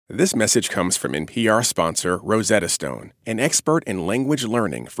This message comes from NPR sponsor Rosetta Stone, an expert in language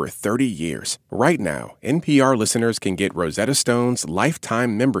learning for 30 years. Right now, NPR listeners can get Rosetta Stone's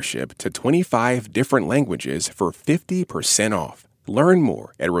lifetime membership to 25 different languages for 50% off. Learn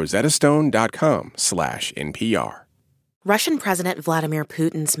more at rosettastone.com/NPR. Russian President Vladimir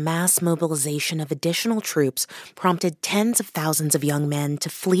Putin's mass mobilization of additional troops prompted tens of thousands of young men to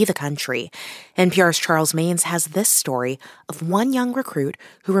flee the country. NPR's Charles Maynes has this story of one young recruit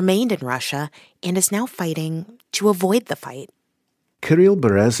who remained in Russia and is now fighting to avoid the fight. Kirill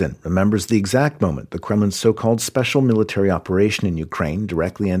Berezin remembers the exact moment the Kremlin's so-called special military operation in Ukraine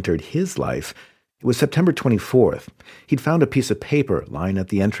directly entered his life. It was September 24th. He'd found a piece of paper lying at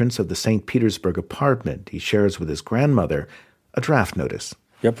the entrance of the St. Petersburg apartment he shares with his grandmother, a draft notice.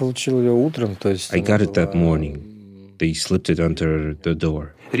 I got it that morning. They slipped it under the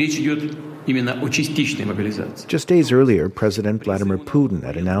door. Just days earlier, President Vladimir Putin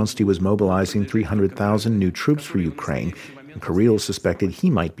had announced he was mobilizing 300,000 new troops for Ukraine, and Kirill suspected he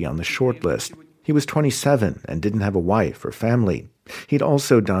might be on the short list. He was 27 and didn't have a wife or family. He'd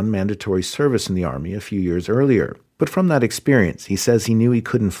also done mandatory service in the army a few years earlier. But from that experience, he says he knew he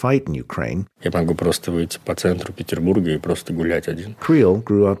couldn't fight in Ukraine. Kirill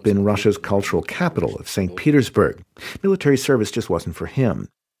grew up in Russia's cultural capital of St. Petersburg. Military service just wasn't for him.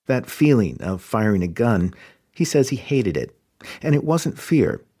 That feeling of firing a gun, he says he hated it. And it wasn't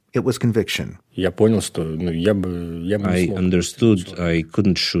fear. It was conviction. I understood I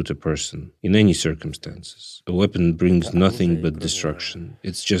couldn't shoot a person in any circumstances. A weapon brings nothing but destruction.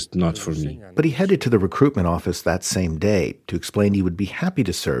 It's just not for me. But he headed to the recruitment office that same day to explain he would be happy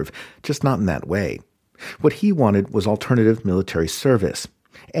to serve, just not in that way. What he wanted was alternative military service.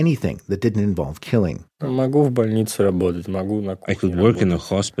 Anything that didn't involve killing. I could work in a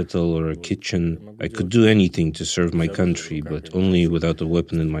hospital or a kitchen. I could do anything to serve my country, but only without a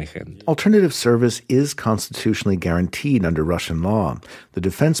weapon in my hand. Alternative service is constitutionally guaranteed under Russian law. The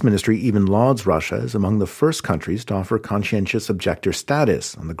Defense Ministry even lauds Russia as among the first countries to offer conscientious objector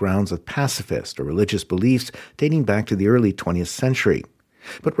status on the grounds of pacifist or religious beliefs dating back to the early 20th century.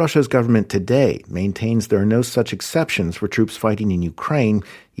 But Russia's government today maintains there are no such exceptions for troops fighting in Ukraine,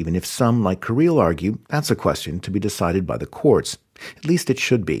 even if some, like Kirill, argue that's a question to be decided by the courts. At least it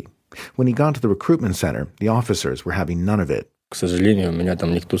should be. When he got to the recruitment center, the officers were having none of it.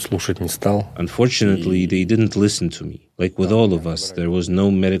 Unfortunately, they didn't listen to me. Like with all of us, there was no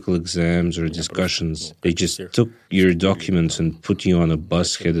medical exams or discussions. They just took your documents and put you on a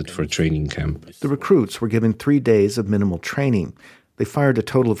bus headed for training camp. The recruits were given 3 days of minimal training. They fired a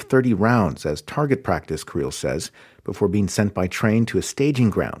total of 30 rounds as target practice, Kirill says, before being sent by train to a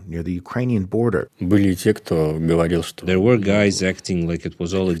staging ground near the Ukrainian border. There were guys acting like it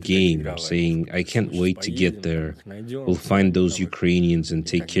was all a game, saying, I can't wait to get there. We'll find those Ukrainians and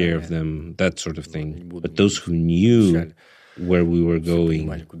take care of them, that sort of thing. But those who knew where we were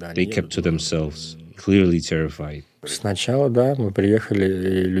going, they kept to themselves, clearly terrified. When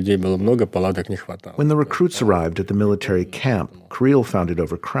the recruits arrived at the military camp, Kirill found it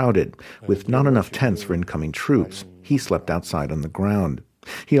overcrowded, with not enough tents for incoming troops. He slept outside on the ground.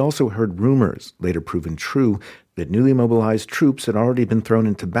 He also heard rumors, later proven true, that newly mobilized troops had already been thrown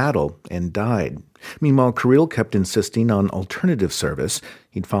into battle and died. Meanwhile, Kirill kept insisting on alternative service.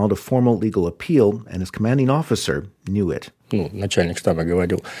 He'd filed a formal legal appeal, and his commanding officer knew it. He'd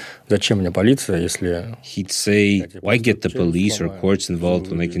say, why get the police or courts involved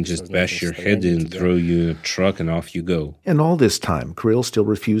when I can just bash your head in, throw you in a truck, and off you go? And all this time, Kirill still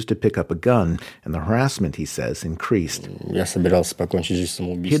refused to pick up a gun, and the harassment, he says, increased. He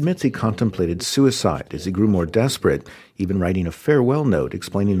admits he contemplated suicide as he grew more desperate, even writing a farewell note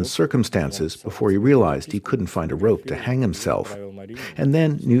explaining the circumstances before he realized he couldn't find a rope to hang himself. And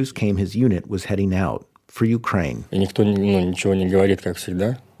then news came his unit was heading out for Ukraine.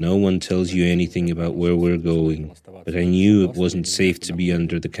 No one tells you anything about where we're going, but I knew it wasn't safe to be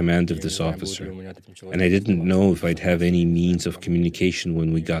under the command of this officer, and I didn't know if I'd have any means of communication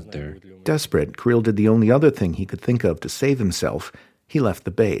when we got there. Desperate, Kirill did the only other thing he could think of to save himself. He left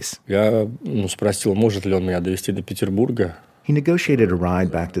the base. He negotiated a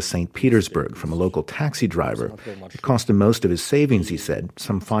ride back to St. Petersburg from a local taxi driver. It cost him most of his savings, he said,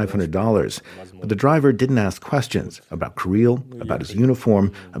 some $500. But the driver didn't ask questions about Kirill, about his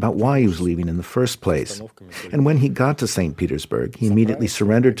uniform, about why he was leaving in the first place. And when he got to St. Petersburg, he immediately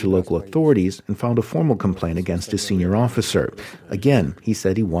surrendered to local authorities and filed a formal complaint against his senior officer. Again, he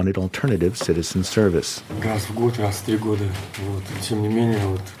said he wanted alternative citizen service.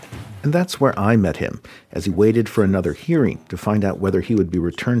 And that's where I met him, as he waited for another hearing to find out whether he would be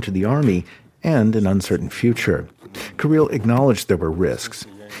returned to the army and an uncertain future. Kirill acknowledged there were risks.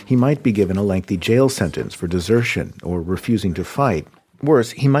 He might be given a lengthy jail sentence for desertion or refusing to fight.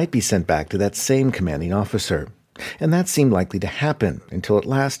 Worse, he might be sent back to that same commanding officer. And that seemed likely to happen until at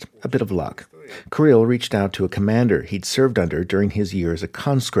last, a bit of luck. Kirill reached out to a commander he'd served under during his year as a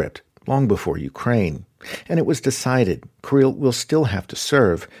conscript, long before Ukraine. And it was decided Kirill will still have to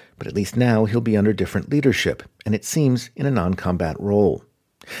serve, but at least now he'll be under different leadership, and it seems in a non-combat role.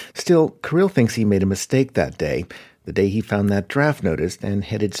 Still, Kirill thinks he made a mistake that day, the day he found that draft notice and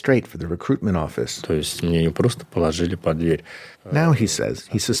headed straight for the recruitment office. Now, he says,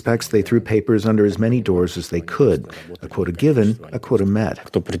 he suspects they threw papers under as many doors as they could. A quota given, a quota met.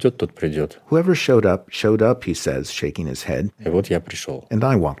 Whoever showed up, he says, shaking his head. And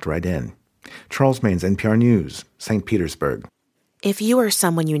I walked right in. Charles Maynes, NPR News, St. Petersburg. If you or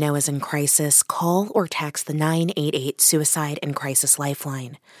someone you know is in crisis, call or text the 988 Suicide and Crisis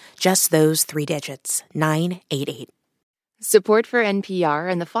Lifeline. Just those 3 digits, 988. Support for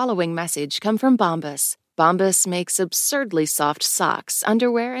NPR and the following message come from Bombas. Bombas makes absurdly soft socks,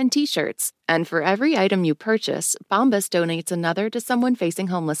 underwear, and T-shirts. And for every item you purchase, Bombas donates another to someone facing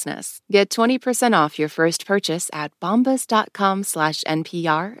homelessness. Get 20% off your first purchase at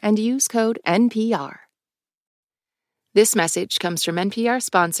bombas.com/NPR and use code NPR. This message comes from NPR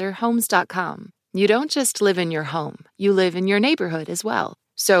sponsor Homes.com. You don't just live in your home, you live in your neighborhood as well.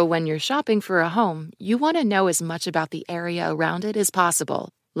 So when you're shopping for a home, you want to know as much about the area around it as possible.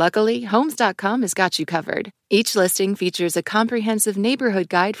 Luckily, Homes.com has got you covered. Each listing features a comprehensive neighborhood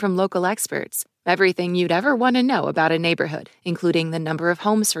guide from local experts. Everything you'd ever want to know about a neighborhood, including the number of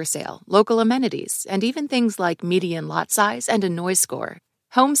homes for sale, local amenities, and even things like median lot size and a noise score.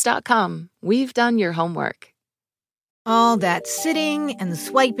 Homes.com. We've done your homework. All that sitting and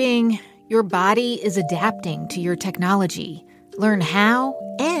swiping, your body is adapting to your technology. Learn how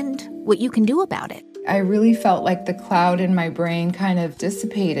and what you can do about it. I really felt like the cloud in my brain kind of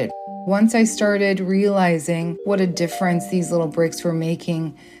dissipated. Once I started realizing what a difference these little breaks were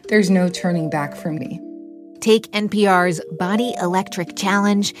making, there's no turning back for me. Take NPR's Body Electric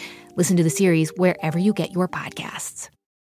Challenge. Listen to the series wherever you get your podcasts.